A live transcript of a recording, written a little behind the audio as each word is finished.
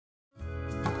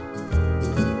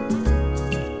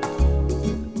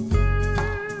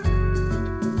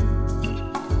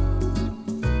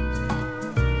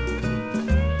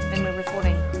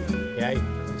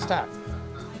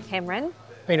Cameron.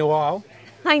 Been a while.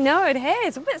 I know, it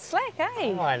has. A bit slack,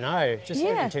 eh? Oh, I know. Just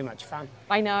Yeah. having too much fun.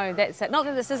 I know, that's it. Not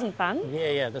that this isn't fun,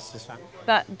 Yeah, this is fun.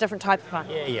 but different type of fun.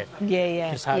 Yeah.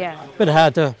 Yeah, Just hard, yeah. bit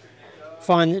hard to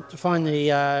find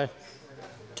the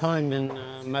time and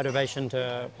motivation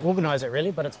to organise it,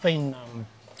 really, but it's been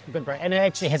a good break. And it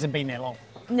actually hasn't been that long.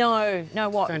 No,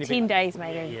 what, only 10 been- days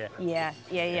maybe? Yeah.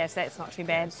 Yeah, so that's not too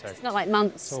bad. So- It's not like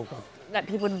months It's all good. that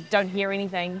people don't hear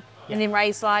anything. Yeah. And then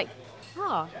Ray's like,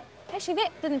 oh, actually that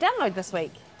didn't download this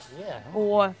week Yeah.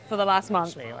 or for the last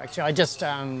month. Actually,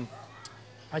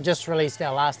 I just released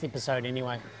our last episode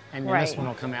anyway, and then this Right. one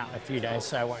will come out in a few days,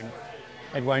 so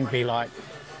it won't be like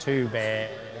too bad.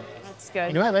 That's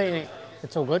good. Anyway,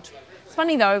 it's all good. It's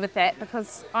funny though with that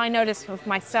because I notice with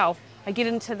myself, I get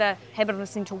into the habit of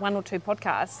listening to one or two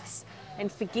podcasts and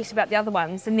forget about the other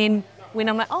ones. And then when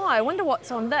I'm like, oh, I wonder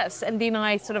what's on this. And then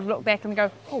I sort of look back and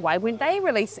go, oh, why weren't they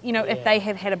released? You know, if they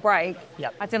have had a break,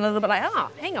 Yep. I feel a little bit like,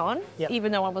 hang on, Yep.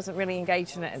 even though I wasn't really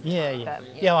engaged in it. at the time,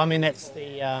 but, Yeah, I mean, that's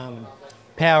the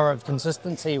power of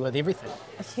consistency with everything,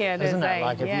 Yeah, it isn't is, it? eh?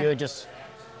 Like if Yeah. you're just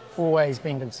always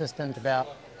being consistent about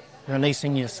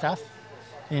releasing your stuff,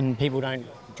 and people don't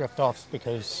drift off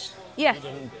because Yeah. you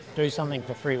didn't do something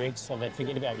for 3 weeks, so they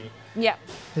forget about you. Yeah.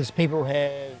 Because people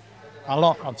have a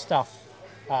lot of stuff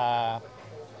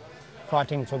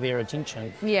fighting for their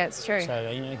attention. Yeah, it's true. So,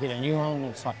 get a new one.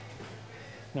 It's like,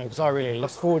 because I really look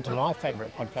forward to my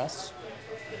favourite podcasts.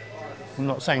 I'm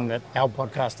not saying that our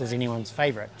podcast is anyone's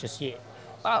favourite just yet.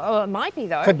 Oh, it might be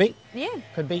though. Could be. Yeah.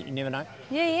 Could be. You never know.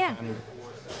 Yeah.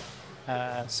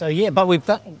 But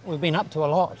we've been up to a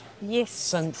lot Yes.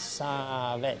 since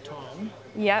that time.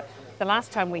 Yep. The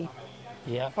last time we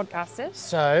Yeah. podcasted.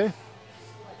 So,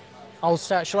 I'll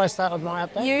start. Shall I start with my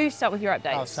update? You start with your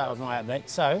updates. I'll start with my update.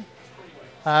 So,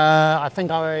 I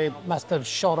think I must have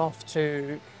shot off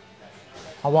to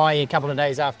Hawaii a couple of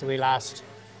days after we last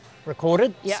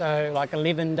recorded. Yep. So, like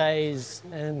 11 days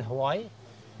in Hawaii,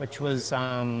 which was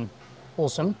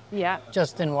awesome. Yeah.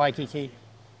 Just in Waikiki.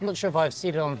 I'm not sure if I've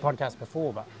said it on the podcast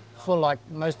before, but for like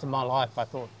most of my life, I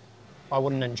thought I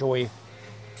wouldn't enjoy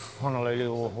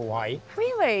Honolulu or Hawaii.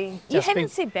 Really? You Just haven't be-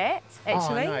 said that,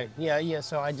 actually? Oh, no. Yeah.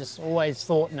 So I just always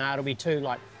thought, no, it'll be too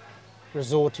like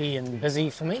resorty and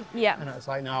busy for me. Yeah. And it's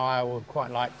like, no, I would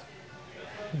quite like,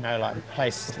 like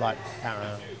places like,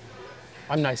 I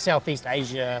don't know, Southeast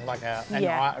Asia, like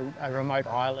a remote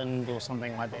island or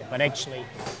something like that. But actually,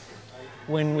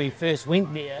 when we first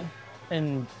went there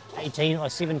in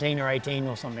 17 or 18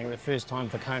 or something, the first time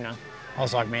for Kona, I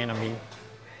was like, man, I'm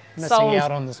missing Sold.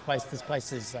 out on this place. This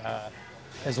place is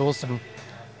awesome.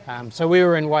 So we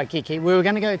were in Waikiki. We were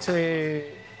going to go to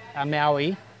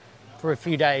Maui for a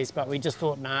few days, but we just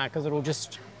thought, nah, because it'll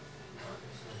just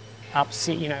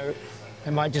upset,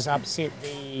 it might just upset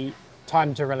the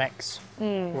time to relax,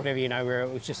 whatever, where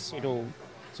it was just settled.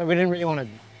 So we didn't really want to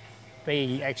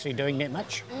be actually doing that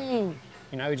much. We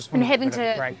just And wanted having a bit of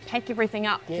a to break. pack everything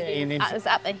up. Yeah, to and then, then it's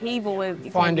up the heavel. With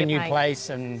you Find a can't new get paid. place,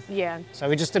 and Yeah. so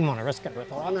we just didn't want to risk it. We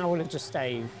thought, oh no, we'll just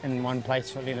stay in one place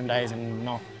for 11 days and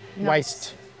not Nice.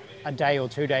 waste a day or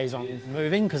 2 days on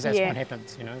moving, because that's Yeah. what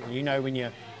happens. When you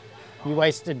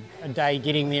wasted a day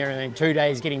getting there and then 2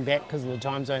 days getting back because of the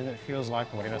time zone, it feels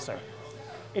like, or whatever. So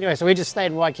anyway, so we just stayed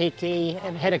in Waikiki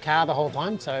and had a car the whole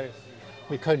time, so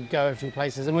we could go a few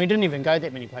places, and we didn't even go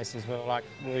that many places. We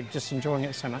were just enjoying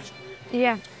it so much.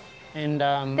 Yeah. And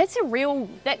That's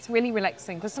really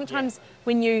relaxing, because sometimes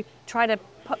when you try to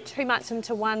put too much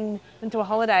into a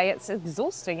holiday, it's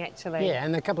exhausting actually. yeah,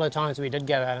 and a couple of times we did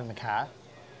go out in the car.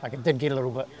 Like, it did get a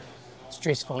little bit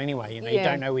stressful anyway. You Yeah.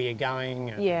 don't know where you're going.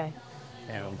 And, Yeah.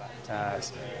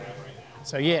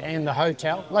 So yeah, and the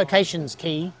hotel location's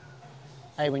key.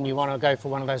 When you want to go for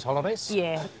one of those holidays.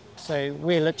 Yeah. So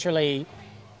we're literally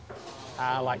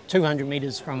like 200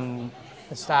 metres from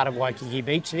the start of Waikiki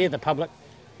Beach. There, the public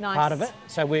Nice. part of it.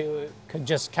 So we could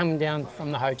just come down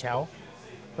from the hotel.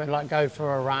 We'd like go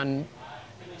for a run,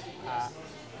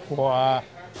 or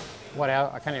what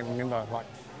else? I can't even remember. Like,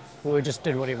 we just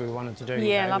did whatever we wanted to do.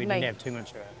 Yeah, We lovely. didn't have too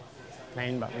much of a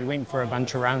plan, but we went for a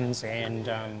bunch of runs and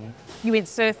You went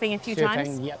surfing a few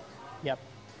times? surfing. Yep.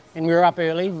 And we were up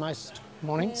early most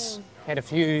mornings. Had a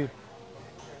few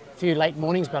late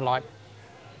mornings, but like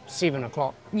 7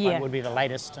 o'clock Yeah. would be the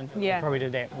latest. And we Yeah. probably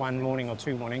did that one morning or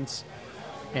 2 mornings.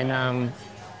 And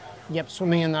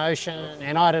swimming in the ocean.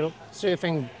 And I did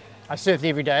surfing. I surfed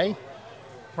every day,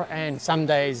 and some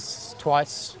days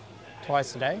twice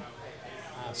a day.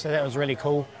 So that was really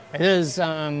cool. It is.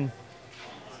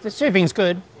 The surfing's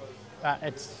good, but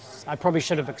I probably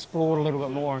should have explored a little bit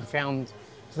more and found.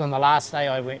 Because on the last day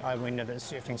I went to the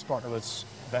surfing spot, it was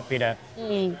bit better.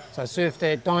 So I surfed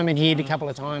at Diamond Head a couple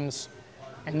of times,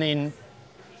 and then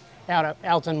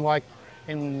out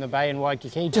in the bay in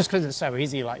Waikiki, just because it's so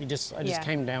easy. Like I just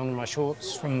came down in my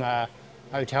shorts from the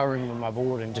hotel room with my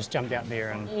board and just jumped out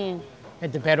there and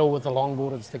had to battle with the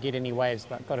longboarders to get any waves,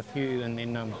 but got a few, and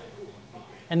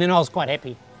then I was quite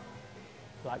happy.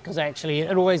 Like, because actually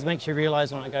it always makes you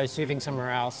realise when I go surfing somewhere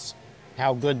else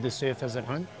how good the surf is at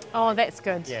home. Oh, that's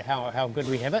good. Yeah, how good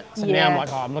we have it. So now I'm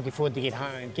like, I'm looking forward to getting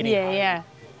home and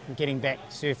getting back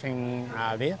surfing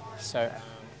there. So,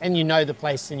 and you know the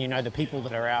place and you know the people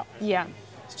that are out. Yeah.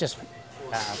 It's just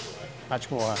much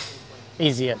more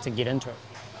easier to get into it.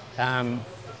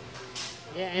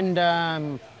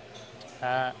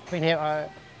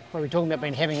 What were we talking about?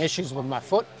 Been having issues with my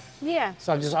foot. Yeah.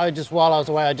 So I just while I was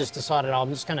away, I just decided I'm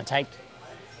just going to take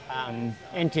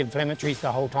anti-inflammatories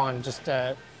the whole time, just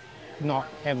to not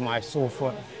have my sore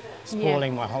foot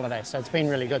spoiling my holiday. So it's been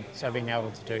really good. So I've been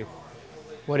able to do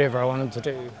whatever I wanted to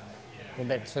do with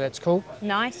that. So that's cool.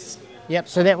 Nice. Yep.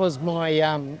 So that was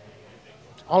my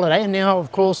holiday, and now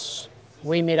of course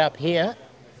we met up here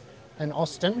in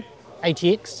Austin,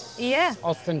 ATX. Yeah.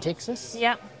 Austin, Texas.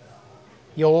 Yep.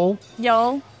 Y'all.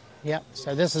 Yep.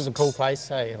 So this is a cool place.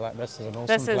 So like this is an awesome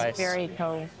place. This is very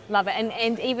cool. Love it.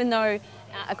 And even though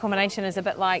accommodation is a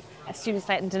bit like a student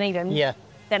stay in Dunedin,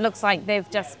 that looks like they've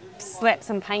just slapped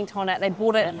some paint on it. They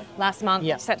bought it last month,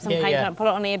 slapped some paint on it, put it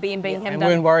on Airbnb.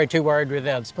 And weren't too worried whether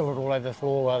they'd spill it all over the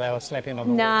floor while they were slapping on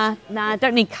the walls. Nah,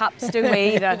 don't need cups, do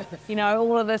we? Either. You know,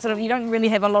 all of the sort of, you don't really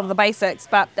have a lot of the basics,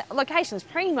 but the location's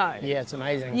primo. Yeah, it's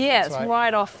amazing. Yeah, it's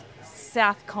right off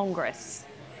South Congress.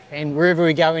 And wherever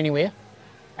we go anywhere,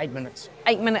 8 minutes.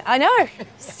 8 minutes, I know.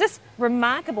 It's just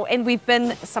remarkable. And we've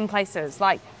been some places,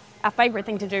 like our favourite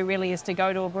thing to do really is to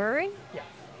go to a brewery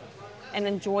and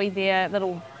enjoy their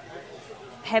little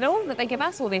paddle that they give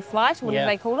us, or their flight, or whatever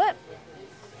they call it.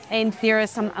 And there are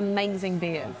some amazing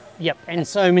beers. Yep, and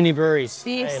so many breweries.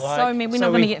 There's so many. We're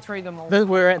not going to get through them all.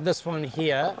 We're at this one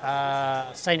here,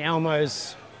 St.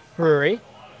 Elmo's Brewery.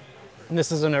 And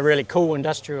this is in a really cool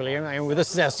industrial area. And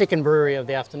this is our second brewery of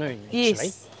the afternoon, actually.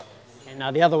 Yes.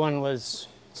 And the other one was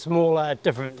smaller,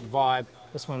 different vibe.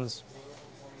 This one's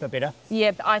a bit better.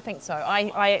 Yeah, I think so.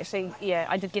 I actually,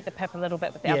 I did get the pip a little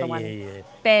bit with the other one. Yeah.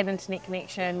 Bad internet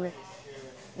connection.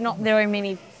 Not very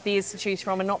many beers to choose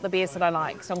from, and not the beers that I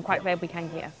like. So I'm quite glad we came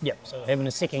here. Yep, so having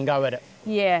a second go at it.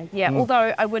 Yeah.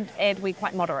 Although I would add we're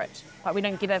quite moderate. Like we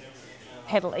don't get a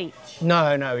paddle each.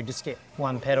 No, we just get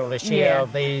one paddle a share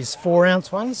of these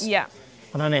 4-ounce ones. Yeah.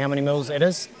 I don't know how many mils that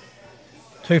is.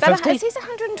 But 250? it says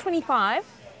 125.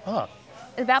 Oh.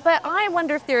 But I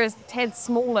wonder if they're a tad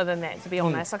smaller within that, to be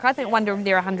honest. Like I wonder if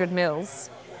they're 100 mils.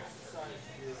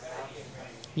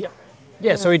 Yep.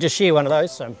 Yeah, so we just share one of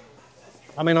those. So,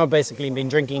 I mean, I've basically been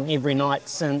drinking every night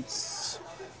since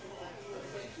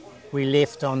we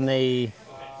left on the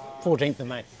 14th of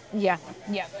May. Yeah.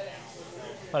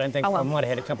 I don't think, I might have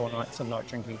had a couple of nights of not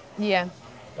drinking. Yeah.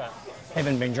 But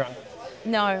haven't been drunk.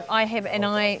 No, I have, and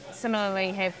I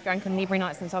similarly have drunken every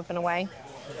night since I've been away.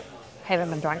 Haven't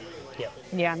been drunk.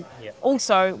 Yeah.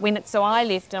 Also, I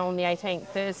left on the 18th,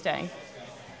 Thursday,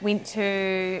 went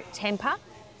to Tampa,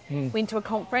 went to a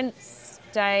conference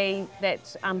day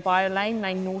that BioLane,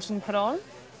 Lane Norton put on,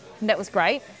 and that was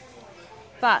great.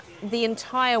 But the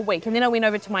entire week, and then I went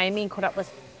over to Miami and caught up with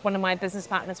one of my business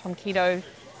partners from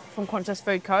Qantas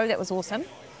Food Co. That was awesome.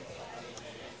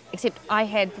 Except I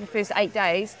had, for the first 8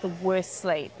 days, the worst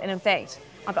sleep. And in fact,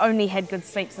 I've only had good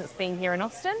sleep since being here in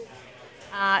Austin.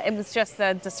 It was just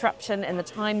the disruption in the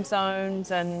time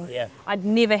zones, and I'd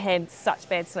never had such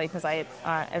bad sleep as I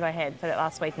had for that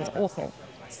last week. It was awful.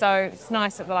 So it's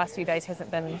nice that the last few days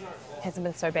hasn't been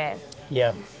so bad.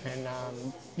 Yeah,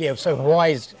 and so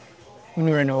Hawaii's, when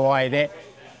we were in Hawaii, that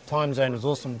time zone is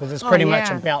awesome because it's pretty much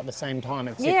about the same time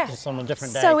except just on a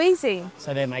different day. So easy.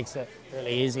 So that makes it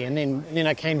really easy. And then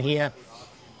I came here,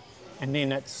 and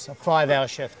then it's a 5-hour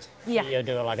shift. Yeah. You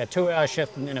do like a 2-hour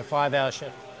shift and then a 5-hour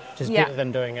shift. Just better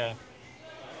than doing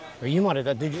you might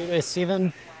have did you do a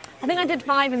 7? I think I did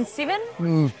 5 and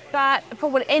 7, but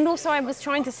and also I was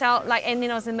trying to sell, and then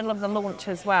I was in the middle of the launch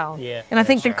as well. Yeah. And I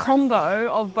think the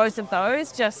combo of both of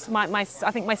those, just I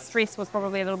think my stress was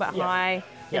probably a little bit high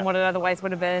than what it otherwise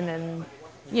would have been, and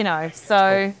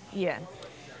so cool.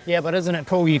 Yeah, but isn't it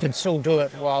cool you can still do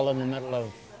it while in the middle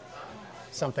of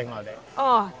something like that?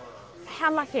 Oh,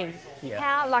 how lucky. Yeah.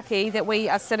 How lucky that we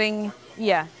are sitting,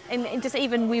 and just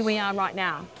even where we are right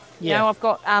now. You know, I've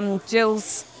got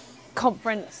Jill's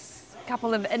conference, a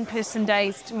couple of in-person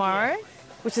days tomorrow,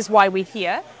 which is why we're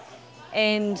here.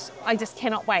 And I just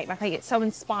cannot wait. I get so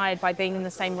inspired by being in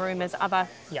the same room as other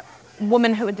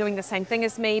women who are doing the same thing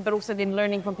as me, but also then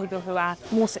learning from people who are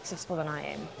more successful than I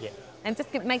am. Yeah. And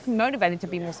just it makes me motivated to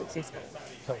be more successful.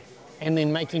 Cool. And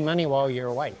then making money while you're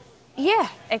away. Yeah,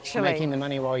 actually. Making the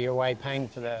money while you're away, paying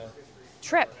for the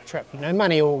Trip. trip.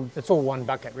 it's all one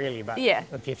bucket really, but Yeah.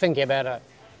 if you think about it,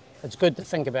 it's good to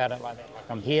think about it like that. Like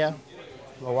I'm here,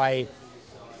 I'm away,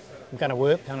 I'm going to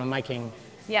work and I'm making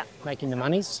Yeah. the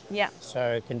monies, Yeah.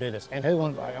 so I can do this. And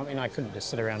I couldn't just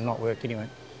sit around and not work anyway.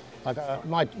 Like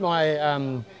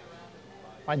my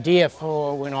idea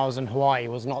for when I was in Hawaii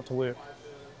was not to work.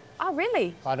 Oh,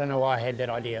 really? I don't know why I had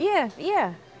that idea. Yeah,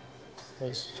 yeah.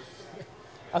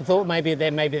 I thought maybe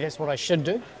that's what I should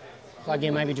do. Like,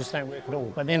 yeah, maybe just don't work at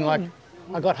all. But then, like,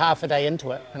 I got half a day into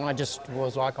it, and I just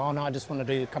was like, oh no, I just want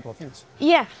to do a couple of things.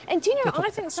 Yeah, and do you know, I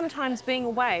think sometimes being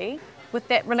away with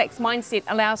that relaxed mindset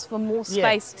allows for more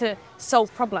space to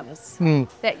solve problems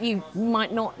that you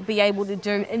might not be able to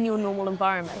do in your normal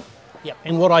environment. Yep.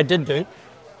 And what I did do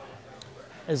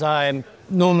is I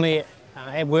normally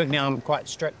at work now I'm quite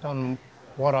strict on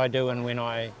what I do and when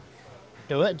I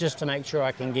do it, just to make sure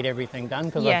I can get everything done,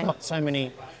 because I've got so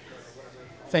many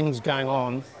things going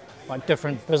on, like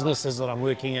different businesses that I'm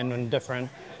working in and different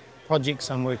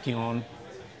projects I'm working on.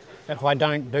 If I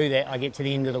don't do that, I get to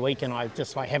the end of the week and I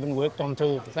just like haven't worked on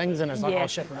two things, and it's like, oh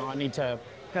shit, no, I need to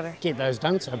get those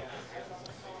done. So,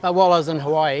 but while I was in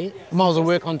Hawaii, I might as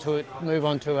well move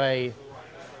on to a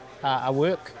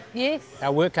work. Yes.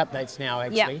 Our work updates now,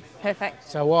 actually. Yeah, perfect.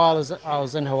 So while I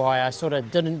was in Hawaii, I sort of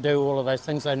didn't do all of those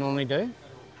things I normally do.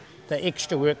 The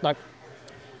extra work, like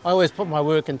I always put my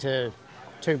work into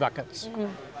two buckets,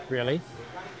 really.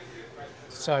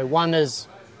 So one is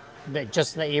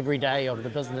just the everyday of the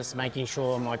business, making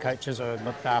sure my coaches are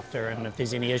looked after, and if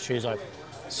there's any issues, I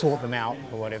sort them out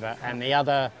or whatever. And the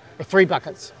other, three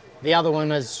buckets. The other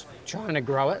one is trying to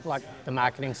grow it, like the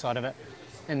marketing side of it.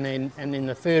 And then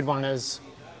the third one is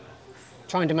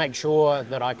trying to make sure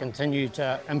that I continue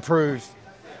to improve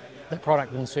the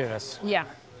product and service. Yeah.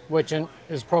 Which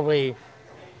is probably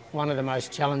one of the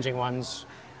most challenging ones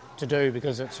to do,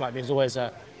 because it's like there's always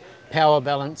a power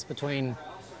balance between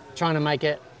trying to make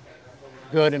it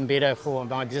good and better for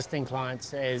my existing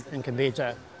clients and compared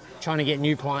to trying to get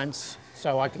new clients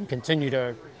so I can continue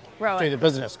to do the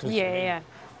business, because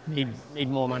need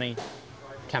more money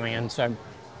coming in. So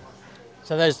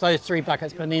those three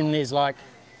buckets, but then there's like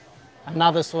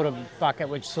another sort of bucket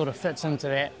which sort of fits into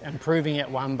that improving it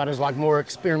one, but is like more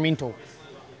experimental.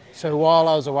 So while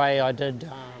I was away, I did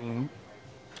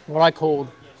what I called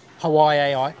Hawaii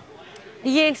AI.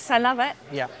 Yes, I love it.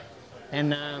 Yeah.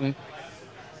 And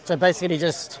so basically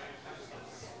just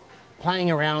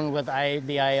playing around with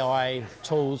the AI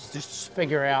tools, just to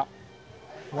figure out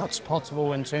what's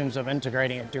possible in terms of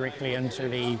integrating it directly into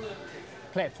the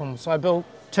platform. So I built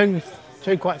two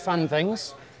quite fun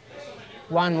things.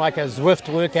 One, like a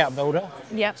Zwift workout builder.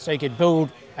 Yep. So you could build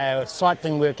a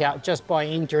cycling workout just by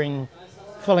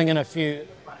filling in a few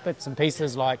bits and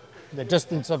pieces, like the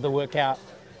distance of the workout,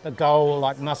 the goal,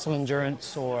 like muscle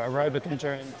endurance or aerobic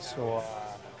endurance or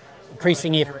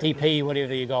increasing FTP,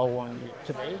 whatever your goal wanted it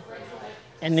to be.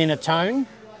 And then a tone.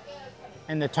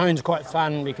 And the tone's quite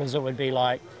fun because it would be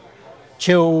like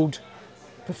chilled,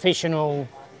 professional,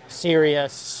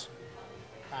 serious,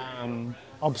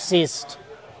 obsessed.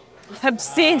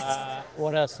 Obsessed.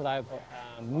 What else did I put?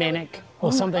 Manic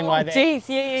or something like that. Geez,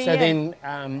 yeah. So then,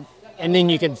 and then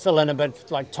you can fill in a bit,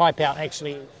 like type out,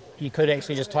 you could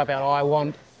actually just type out, I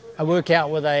want a workout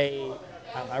with a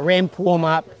ramp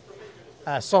warm-up,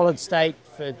 a solid state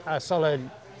for a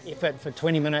solid effort for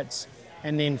 20 minutes,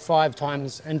 and then 5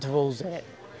 times intervals at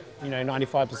 95%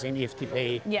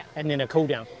 FTP, and then a cool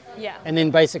down. Yeah. And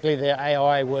then basically the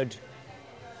AI would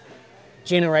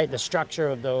generate the structure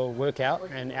of the workout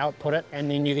and output it,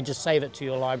 and then you could just save it to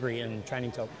your library in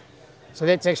Training Talk. So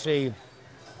that's actually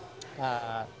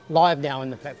live now in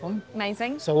the platform.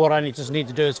 Amazing. So what I just need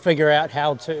to do is figure out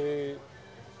how to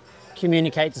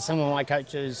communicate to some of my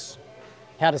coaches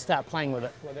how to start playing with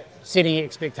it, setting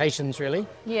expectations really.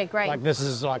 Yeah, great. Like this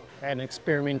is like an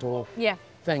experimental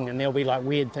thing, and there'll be like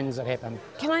weird things that happen.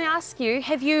 Can I ask you,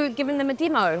 have you given them a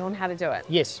demo on how to do it?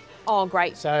 Yes. Oh,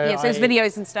 great. So there's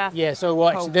videos and stuff. Yeah,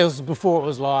 so there was before it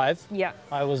was live. Yeah.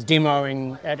 I was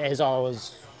demoing it as I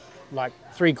was like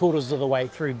 3/4 of the way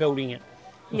through building it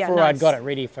before I'd got it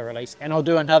ready for release. And I'll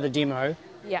do another demo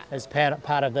as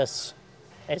part of this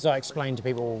as I explain to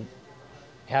people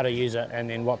how to use it and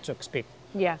then what to expect.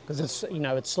 Yeah. Because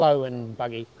it's slow and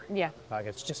buggy. Yeah. Like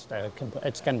it's just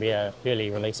it's going to be a early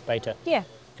release beta. Yeah.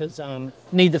 Because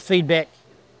need the feedback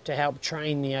to help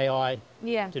train the AI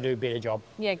to do a better job.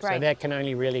 Yeah, great. So that can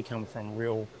only really come from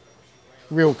real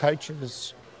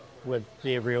coaches with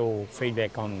their real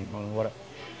feedback on what it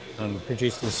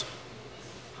produces.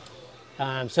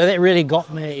 So that really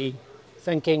got me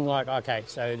thinking like, okay,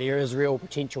 so there is real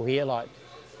potential here. Like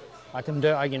I can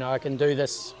do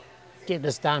this, get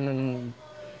this done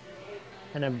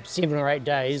in 7 or 8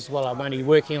 days while I'm only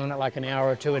working on it like an hour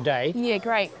or two a day. Yeah,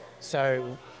 great.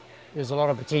 So there's a lot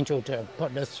of potential to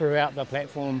put this throughout the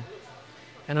platform.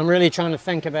 And I'm really trying to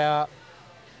think about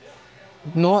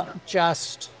not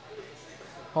just,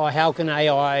 how can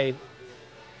AI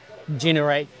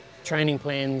generate training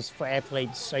plans for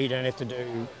athletes so you don't have to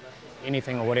do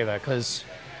anything or whatever, because,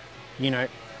 it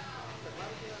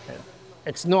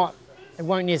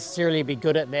won't necessarily be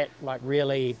good at that, like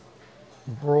really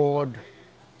broad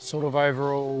sort of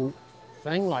overall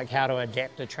thing, like how to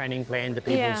adapt a training plan to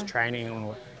people's training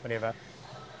or whatever.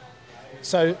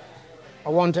 So I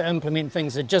want to implement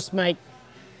things that just make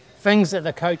things that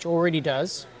the coach already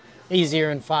does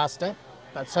easier and faster,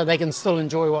 but so they can still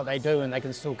enjoy what they do and they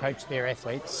can still coach their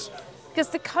athletes. Because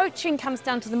the coaching comes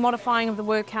down to the modifying of the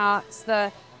workouts,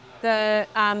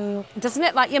 doesn't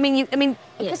it? Like,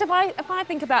 because if I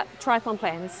think about triathlon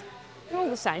plans, they're all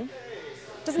the same.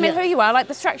 Doesn't matter who you are. Like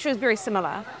the structure is very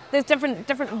similar. There's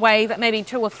different ways, that maybe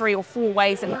 2 or 3 or 4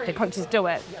 ways that the coaches do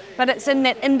it, but it's in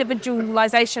that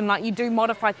individualisation. Like you do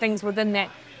modify things within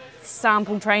that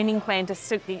sample training plan to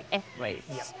suit the athletes.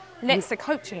 Yep. And that's the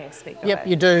coaching aspect of Yep, it.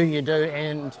 you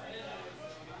do,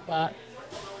 but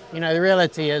the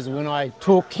reality is when I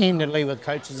talk candidly with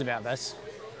coaches about this,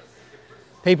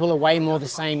 people are way more the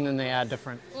same than they are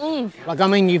different.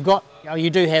 You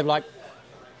do have like,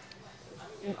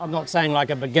 I'm not saying like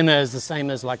a beginner is the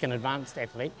same as like an advanced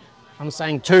athlete. I'm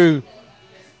saying 2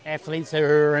 athletes who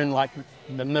are in like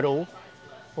the middle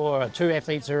or 2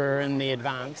 athletes who are in the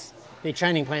advanced, their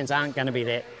training plans aren't going to be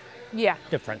that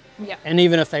different. Yeah. And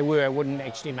even if they were, it wouldn't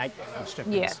actually make that much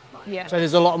difference. Yeah. So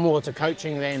there's a lot more to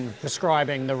coaching than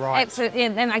prescribing the right. Absolutely,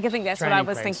 and I think that's what I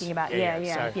was plans. thinking about.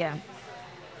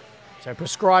 So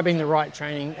prescribing the right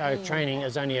training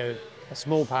is only a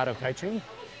small part of coaching.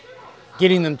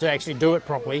 Getting them to actually do it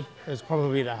properly is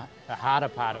probably the harder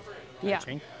part of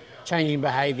coaching. Changing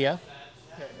behaviour,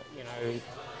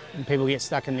 and people get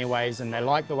stuck in their ways and they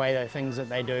like the way the things that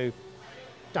they do,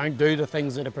 don't do the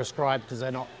things that are prescribed because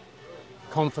they're not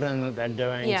confident that they're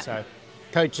doing. Yeah. So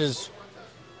coaches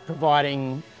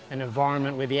providing an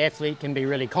environment where the athlete can be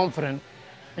really confident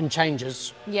in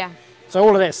changes. Yeah. So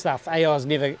all of that stuff, AI is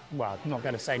never, well, I'm not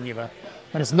going to say never,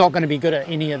 but it's not going to be good at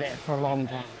any of that for a long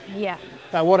time. Yeah.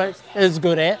 But what it is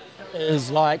good at is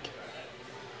like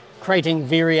creating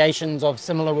variations of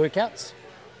similar workouts,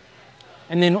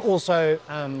 and then also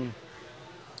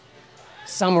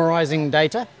summarizing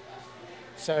data.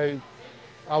 So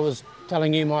I was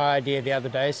telling you my idea the other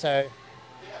day. So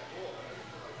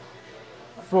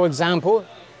for example,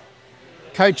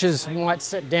 coaches might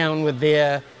sit down with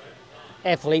their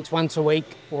athletes once a week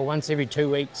or once every 2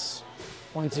 weeks,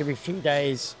 once every few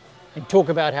days, and talk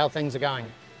about how things are going.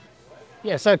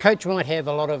 Yeah, so a coach might have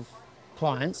a lot of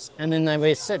clients and then they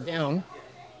will sit down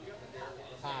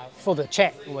for the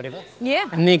chat or whatever. Yeah.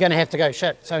 And they're going to have to go,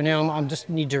 shit, so now I just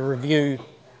need to review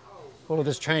all of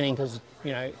this training because,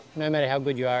 no matter how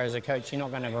good you are as a coach, you're not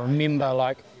going to remember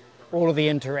like all of the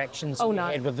interactions you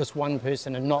had with this one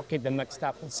person and not get them mixed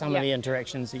up with some of the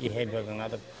interactions that you had with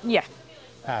another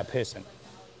person.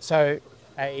 So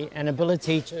an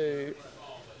ability to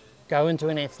go into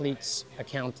an athlete's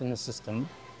account in the system,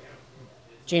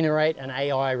 generate an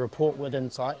AI report with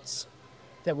insights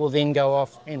that will then go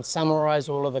off and summarize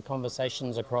all of the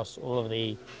conversations across all of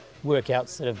the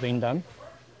workouts that have been done,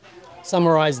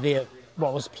 summarize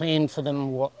what was planned for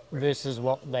them versus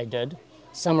what they did,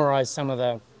 summarize some of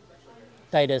the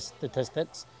data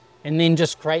statistics, and then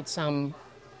just create some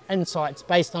insights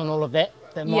based on all of that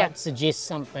might suggest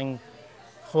something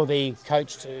for the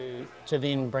coach to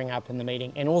then bring up in the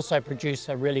meeting, and also produce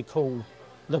a really cool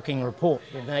looking report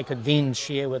that they could then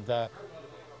share with the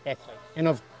athlete. And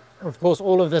of course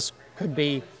all of this could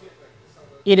be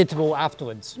editable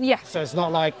afterwards. Yeah. So it's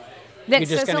not like you're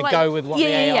just going to go with what the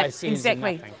AI says.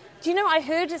 Exactly. And nothing. Do you know, I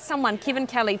heard someone, Kevin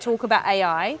Kelly, talk about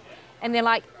AI, and they're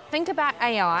like, think about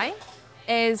AI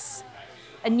as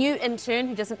a new intern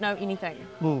who doesn't know anything.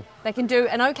 They can do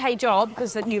an okay job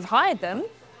because you've hired them,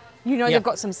 they've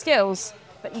got some skills,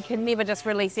 but you can never just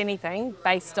release anything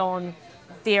based on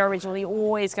they're originally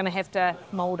always going to have to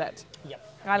mould it.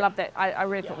 Yep. I love that. I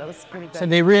really thought that was pretty good. So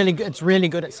it's really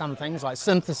good at some things like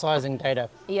synthesizing data,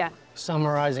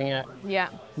 summarizing it,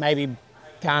 maybe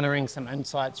garnering some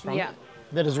insights from it.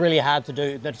 That is really hard to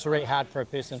do, that's really hard for a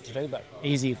person to do, but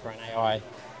easy for an AI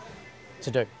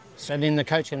to do. So then the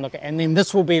coach can look at, and then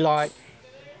this will be like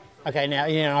okay, now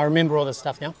I remember all this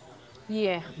stuff now.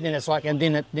 Yeah. Then it's like, and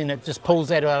then it just pulls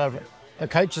that out of the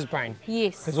coach's brain.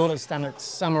 Yes. Because all it's done, it's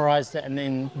summarised it and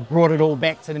then brought it all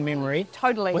back to the memory.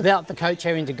 Totally. Without the coach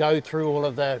having to go through all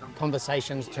of the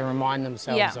conversations to remind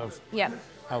themselves of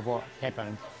what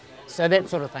happened. So that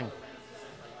sort of thing.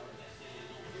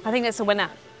 I think that's a winner.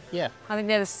 Yeah. I think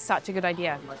that is such a good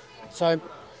idea. So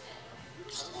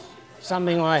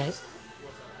something in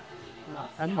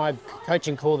my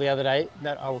coaching call the other day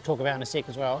that I will talk about in a sec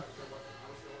as well,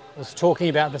 was talking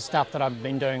about the stuff that I've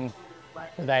been doing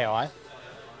with AI,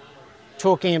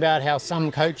 talking about how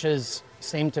some coaches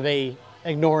seem to be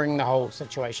ignoring the whole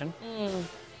situation.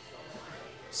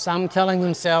 Some telling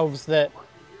themselves that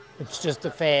it's just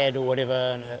a fad or whatever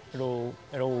and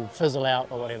it'll fizzle out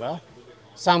or whatever.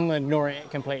 Some ignoring it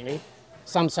completely.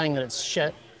 Some saying that it's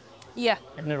shit Yeah.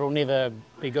 and it'll never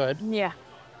be good. Yeah.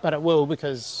 But it will,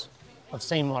 because I've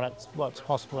seen what's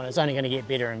possible and it's only going to get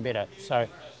better and better. So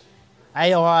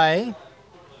AI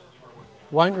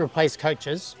won't replace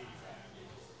coaches,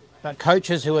 but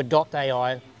coaches who adopt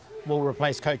AI will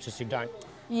replace coaches who don't.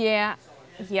 Yeah.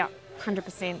 Yeah.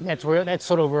 100%. That's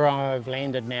sort of where I've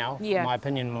landed now. Yeah. My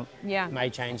opinion Yeah. may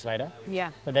change later, Yeah.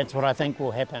 but that's what I think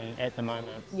will happen at the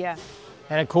moment. Yeah.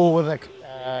 Had a call with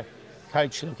a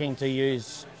coach looking to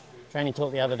use Training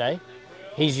Talk the other day.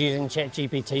 He's using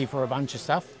ChatGPT for a bunch of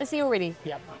stuff. Is he already?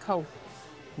 Yep. Cool.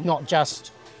 Not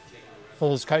just for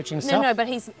his coaching stuff. No, but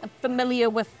he's familiar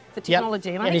with the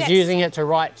technology. Yep. I And think he's that's- using it to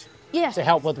write, Yeah. to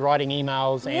help with writing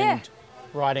emails Yeah. and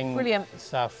writing Brilliant.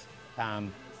 stuff.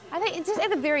 I think it's just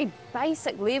at a very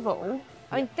basic level.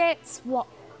 I mean, that's what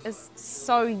is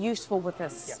so useful with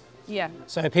this. Yeah.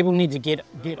 So people need to get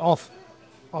off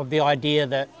of the idea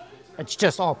that it's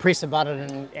just, press a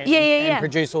button and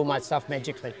produce all my stuff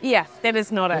magically. Yeah, that is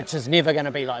not it. Which is never going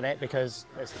to be like that, because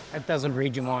it doesn't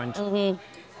read your mind.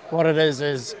 Mm-hmm. What it is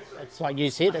it's like you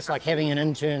said, it's like having an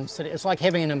intern, it's like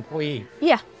having an employee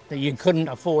Yeah. that you couldn't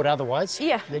afford otherwise,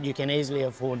 Yeah. that you can easily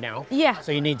afford now. Yeah.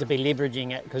 So you need to be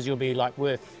leveraging it, because you'll be like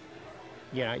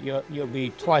you'll be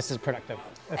twice as productive,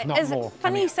 if not Is more. it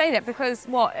funny you say that, because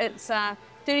it's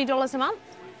 $30 a month,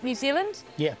 New Zealand?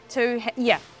 Yeah,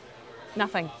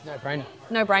 Nothing. no brainer.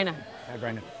 No brainer. No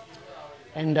brainer.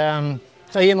 And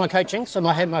so my coaching. So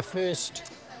I had my first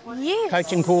Yes.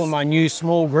 coaching call in my new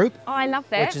small group, Oh, I love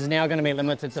that. which is now going to be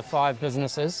limited to 5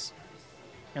 businesses.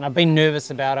 And I've been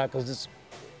nervous about it because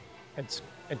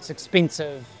it's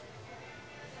expensive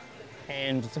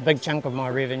and it's a big chunk of my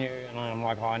revenue. And I'm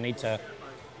like, I need to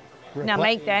Now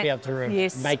make that. be able to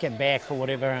Yes. make it back or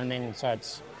whatever. And then so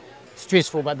it's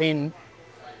stressful. But then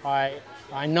I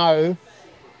know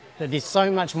that there's so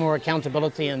much more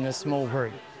accountability in this small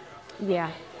group.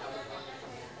 Yeah.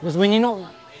 Because when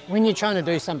you're trying to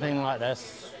do something like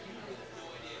this,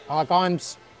 like I'm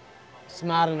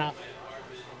smart enough,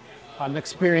 I'm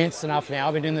experienced enough now,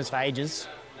 I've been doing this for ages,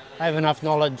 I have enough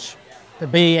knowledge to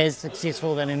be as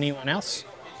successful than anyone else.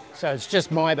 So it's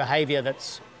just my behaviour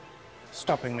that's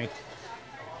stopping me.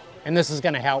 And this is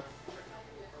going to help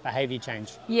behaviour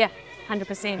change. Yeah.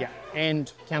 100%. Yeah,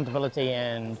 and accountability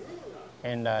and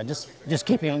just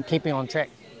keeping on track.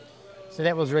 So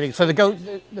that was really, so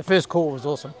the first call was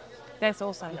awesome. That's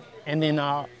awesome. And then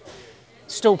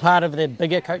still part of the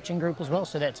bigger coaching group as well,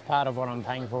 so that's part of what I'm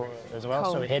paying for as well.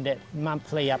 Cool. So we had that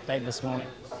monthly update this morning.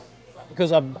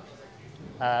 Because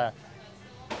I've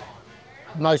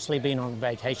mostly been on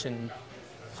vacation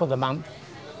for the month.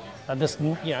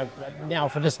 Now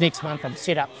for this next month I'm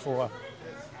set up for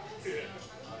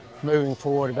moving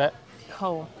forward a bit.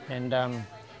 Cool. And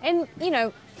And,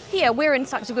 here we're in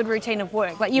such a good routine of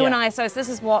work. Like you and I, so this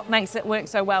is what makes it work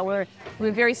so well. We're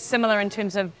very similar in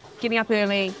terms of getting up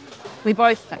early. We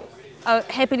both are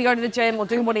happy to go to the gym or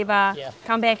do whatever,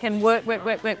 come back and work,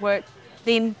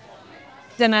 then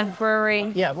dinner,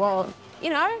 brewery. yeah, well,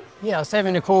 Yeah, I was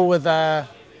having a call with a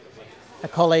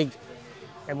colleague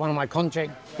at one of my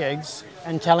contract gigs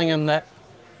and telling him that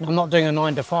I'm not doing a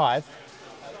 9 to 5.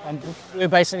 We're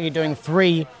basically doing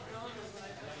three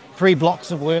blocks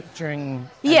of work during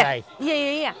a day.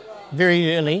 Yeah.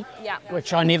 Very early, Yeah.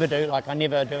 which I never do. Like I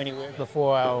never do any work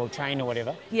before I'll train or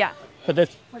whatever. Yeah. But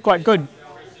that's quite good.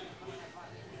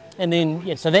 And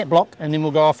then, so that block, and then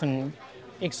we'll go off and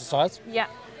exercise. Yeah.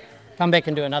 Come back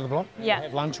and do another block. Yeah.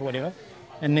 Have lunch or whatever.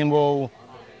 And then the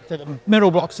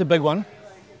middle block's the big one.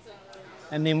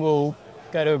 And then we'll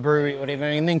go to a brewery or whatever,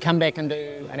 and then come back and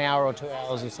do an hour or 2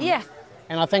 hours or something. Yeah.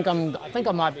 And I think I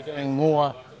might be doing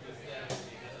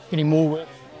getting more work,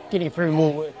 getting through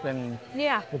more work than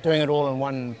Yeah. we're doing it all in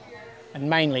one, and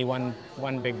mainly one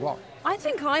big block. I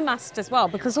think I must as well,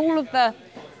 because all of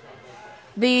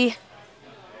the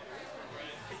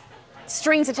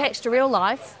strings attached to real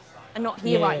life are not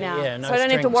here right now. Yeah, no so I don't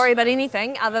have to strings. worry about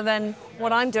anything other than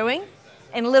what I'm doing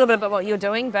and a little bit about what you're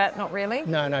doing, but not really.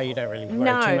 No, you don't really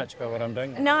worry too much about what I'm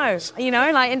doing. No,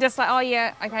 and just like, oh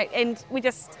yeah, okay. And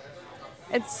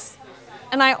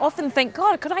and I often think,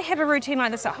 God, could I have a routine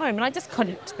like this at home? And I just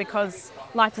couldn't because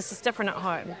life is just different at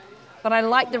home. But I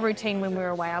like the routine when we're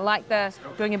away. I like the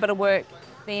doing a bit of work,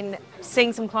 then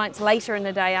seeing some clients later in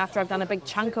the day after I've done a big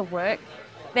chunk of work.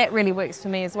 That really works for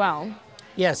me as well.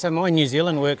 Yeah, so my New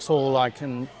Zealand work's all like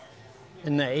in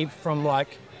the eve from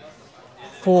like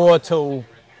 4 till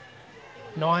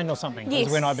 9 or something. Yes.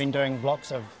 Is when I've been doing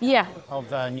blocks of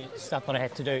new stuff that I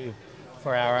have to do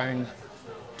for our own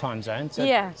time zone.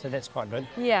 So, so that's quite good.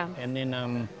 Yeah. And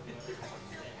then,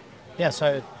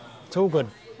 so it's all good.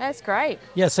 That's great.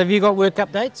 Yeah, so have you got work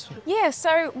updates? Yeah,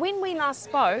 so when we last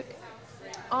spoke,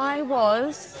 I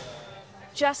was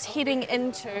just heading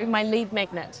into my lead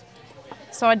magnet.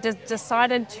 So I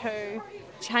decided to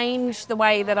change the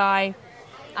way that I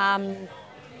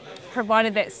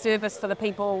provided that service for the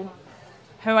people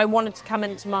who I wanted to come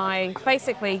into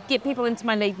basically get people into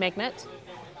my lead magnet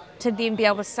to then be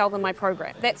able to sell them my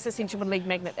program. That's essentially what a lead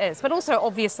magnet is, but also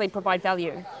obviously provide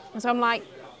value. And so I'm like,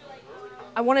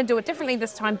 I want to do it differently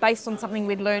this time based on something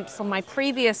we'd learned from my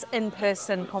previous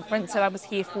in-person conference that I was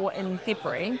here for in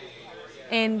February.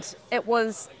 And it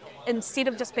was, instead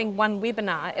of just being one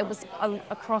webinar, it was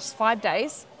across 5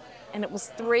 days. And it was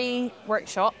 3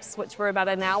 workshops, which were about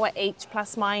an hour each,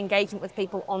 plus my engagement with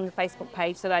people on the Facebook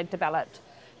page that I developed,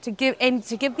 to give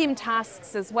them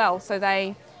tasks as well. So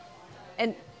they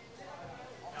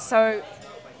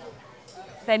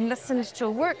listened to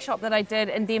a workshop that I did,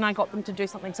 and then I got them to do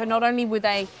something. So not only were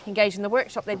they engaged in the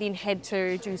workshop, they then had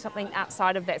to do something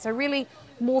outside of that. So really,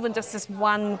 more than just this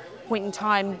one point in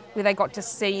time where they got to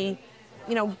see,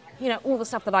 all the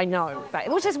stuff that I know,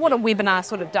 which is what a webinar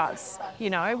sort of does,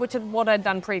 which is what I'd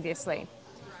done previously.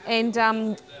 And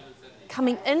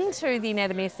coming into the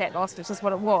Anatomy of Fat Loss, which is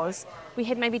what it was, we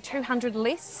had maybe 200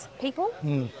 less people.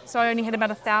 So I only had about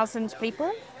 1,000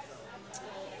 people.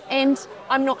 And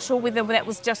I'm not sure whether that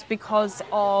was just because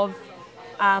of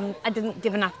I didn't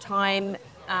give enough time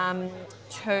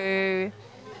to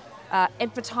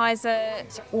advertise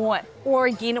it, or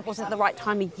again, it wasn't the right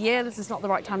time of year. This is not the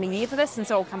right time of year for this, and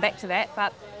so I'll come back to that.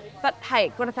 But hey,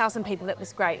 got 1,000 people. That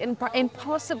was great, and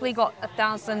possibly got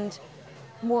 1,000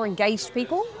 more engaged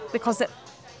people because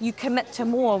you commit to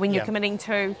more when you're committing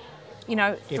to,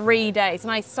 3 days.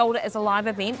 And I sold it as a live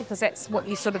event because that's what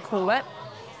you sort of call it.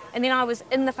 And then I was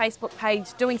in the Facebook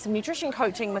page doing some nutrition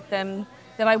coaching with them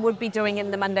that I would be doing in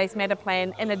the Mondays Matter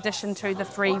plan in addition to the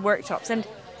 3 workshops. And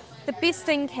the best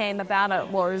thing came about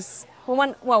it was,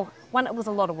 one, it was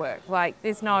a lot of work. There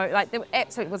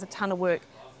absolutely was a ton of work,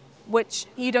 which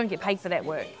you don't get paid for that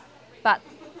work. But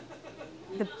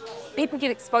the people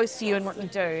get exposed to you and what you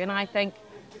do. And I think,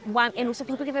 and also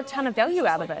people get a ton of value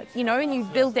out of it, and you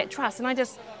build that trust.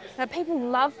 And people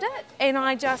loved it, and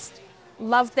I just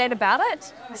loved that about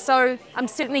it. So I'm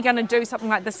certainly going to do something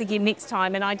like this again next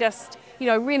time, and I just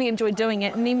really enjoyed doing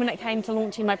it. And then when it came to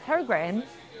launching my program,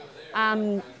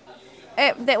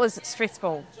 that was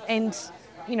stressful. And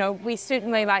we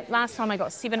certainly, last time I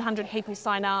got 700 people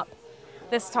sign up.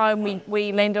 This time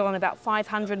we landed on about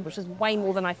 500, which is way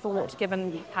more than I thought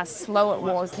given how slow it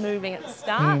was moving at the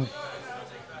start.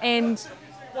 And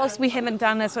whilst we haven't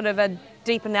done a sort of a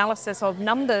deep analysis of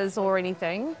numbers or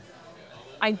anything,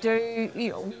 I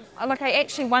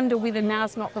actually wonder whether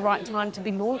now's not the right time to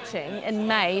be launching in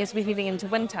May as we're heading into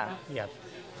winter. Yeah.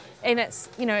 And it's,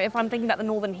 if I'm thinking about the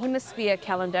Northern Hemisphere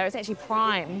calendar, it's actually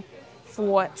prime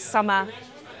for summer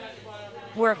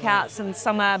workouts and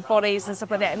summer bodies and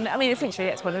stuff like that. And I mean, essentially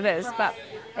that's what it is. But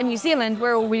in New Zealand,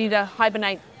 we're all ready to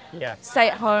hibernate, stay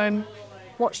at home,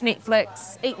 watch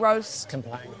Netflix, eat roast,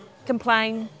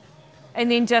 complain, and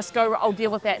then just go, I'll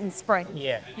deal with that in spring.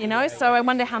 Yeah. So I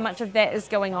wonder how much of that is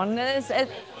going on.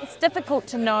 It's difficult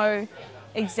to know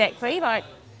exactly.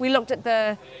 We looked at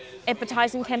the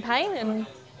advertising campaign, and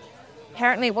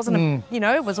apparently it wasn't,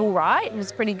 it was all right. It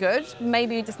was pretty good.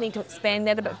 Maybe we just need to expand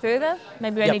that a bit further.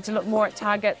 Maybe I need to look more at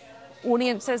target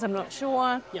audiences. I'm not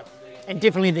sure. Yep. And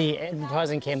definitely the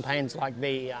advertising campaigns,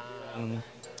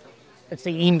 it's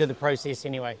the end of the process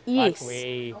anyway. Yes.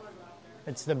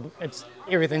 It's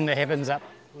everything that happens up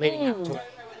leading up to it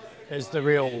is the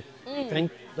real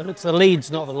thing. It's the leads,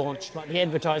 not the launch. The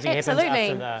advertising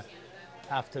happens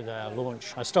after the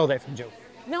launch. I stole that from Jill.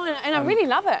 No, and I really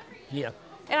love it. Yeah.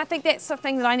 And I think that's the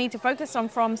thing that I need to focus on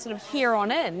from sort of here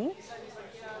on in.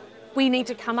 We need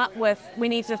to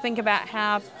think about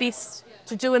how best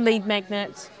to do a lead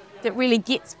magnet that really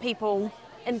gets people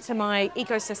into my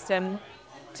ecosystem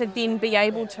to then be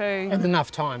able to And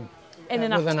enough time. in With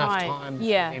enough enough time. time for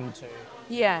Yeah, them to.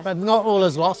 yeah. But not all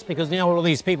is lost, because now all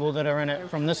these people that are in it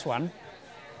from this one,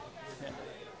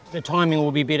 the timing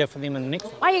will be better for them in the next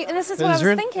one. And this is what I was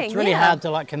thinking. It's really yeah. hard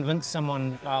to like convince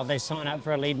someone, they sign up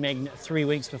for a lead magnet 3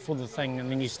 weeks before the thing,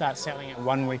 and then you start selling it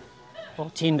 1 week or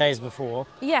 10 days before.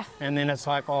 Yeah, And then it's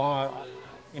like, I'm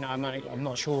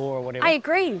not sure or whatever. I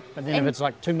agree. But then if it's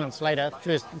like 2 months later,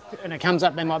 and it comes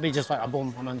up, they might be just like,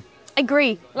 boom, I'm in.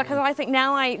 Agree. Like, 'cause I think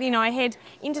now I had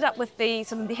ended up with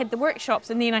had the workshops,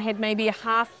 and then I had maybe a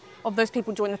half of those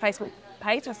people join the Facebook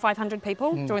page, or 500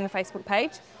 people join the Facebook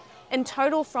page. In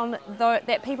total, from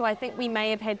that people, I think we may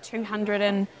have had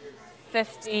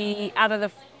 250 out of the.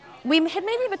 We had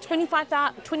maybe a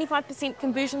 25%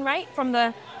 conversion rate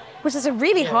which is a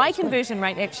really high conversion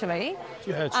rate actually.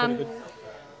 Yeah, it's really good.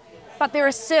 But there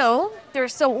are still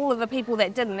all of the people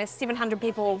that didn't. There's 700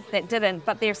 people that didn't,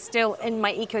 but they're still in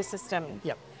my ecosystem.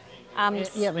 Yep.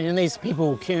 And these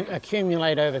people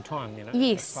accumulate over time, you know.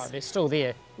 Yes. It's like they're still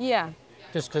there. Yeah.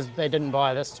 Just because they didn't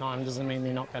buy this time doesn't mean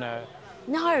they're not going to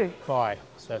No. buy.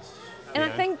 So And I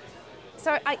think,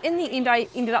 in the end, I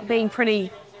ended up being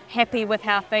pretty happy with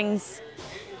how things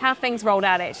rolled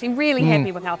out, actually. Really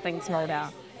happy with how things rolled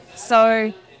out.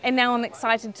 So, and now I'm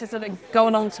excited to sort of go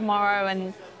along tomorrow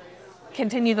and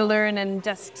continue to learn and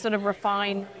just sort of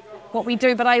refine what we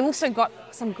do. But I also got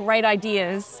some great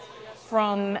ideas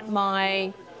from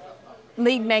my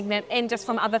lead magnet and just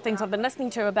from other things I've been listening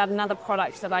to about another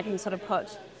product that I can sort of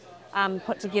put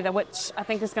together, which I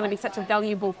think is going to be such a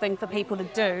valuable thing for people to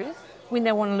do when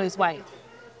they want to lose weight.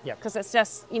 Yeah. Because it's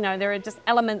just, there are just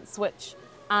elements which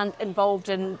aren't involved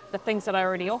in the things that I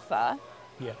already offer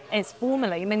as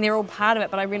formally. I mean, they're all part of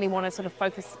it, but I really want to sort of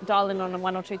dial in on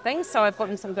one or two things. So I've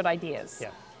gotten some good ideas.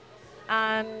 Yeah.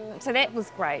 So that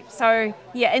was great. So,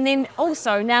 and then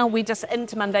also now we're just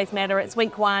into Monday's Matter. It's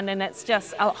week 1 and it's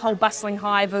just a whole bustling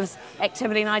hive of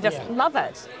activity and I just love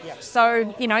it. Yep.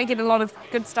 So, I get a lot of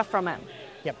good stuff from it.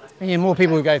 Yep. And the more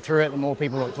people who go through it, the more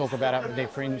people will talk about it with their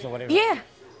friends or whatever. Yeah.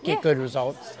 Get good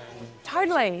results.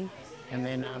 Totally. And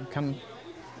then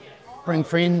bring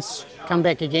friends, come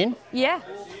back again. Yeah.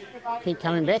 Keep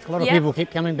coming back. A lot of people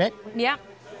keep coming back. Yeah,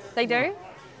 they do.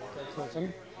 That's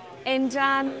awesome.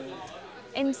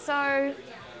 And so,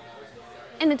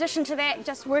 in addition to that,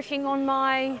 just working on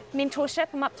my mentorship.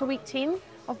 I'm up to week 10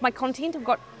 of my content.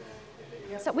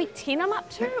 Is it week 10 I'm up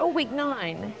to, or week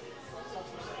 9?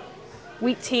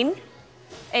 Week 10.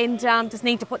 And just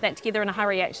need to put that together in a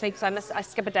hurry, actually, because I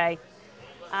skip a day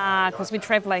because we're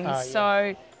travelling.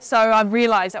 So I've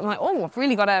realised that I'm like, I've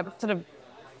really got to sort of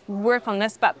work on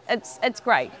this, but it's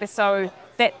great. So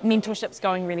that mentorship's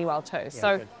going really well too.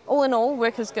 So good. all in all,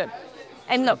 work is good.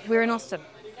 And look, we're in Austin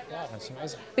Yeah, that's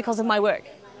amazing. because of my work.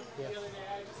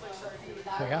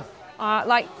 Yeah.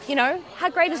 How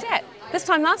great is that? This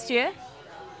time last year,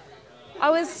 I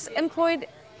was employed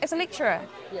as a lecturer.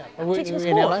 Yeah. Were Teaching you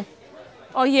in sport. LA?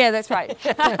 Oh yeah, that's right.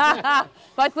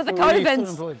 Like with the Were you still COVIDs.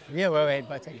 employed? Yeah, well, we had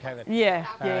both had COVID.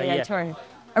 Yeah, true.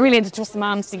 I really had to twist some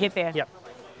arms to get there. Yep.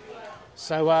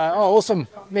 So, awesome.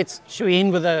 Should we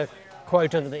end with a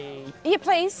quote of the Yeah,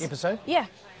 please. episode? Yeah.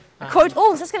 A quote.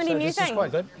 Oh, is this going to be a new this thing? is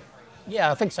quite good.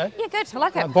 Yeah, I think so. Yeah, good. I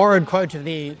like it. A borrowed quote of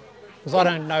the, because I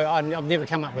don't know, I've never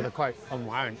come up with a quote on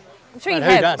my own. I'm sure you But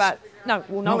who have, does? but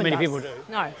no Not one many does. people do.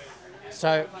 No.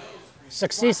 So,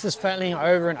 success is failing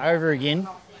over and over again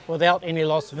without any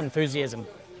loss of enthusiasm.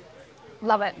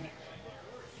 Love it.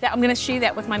 I'm going to share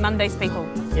that with my Mondays people.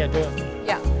 Yeah, do it.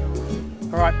 Yeah.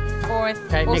 All right. Or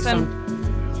Okay, next awesome. time.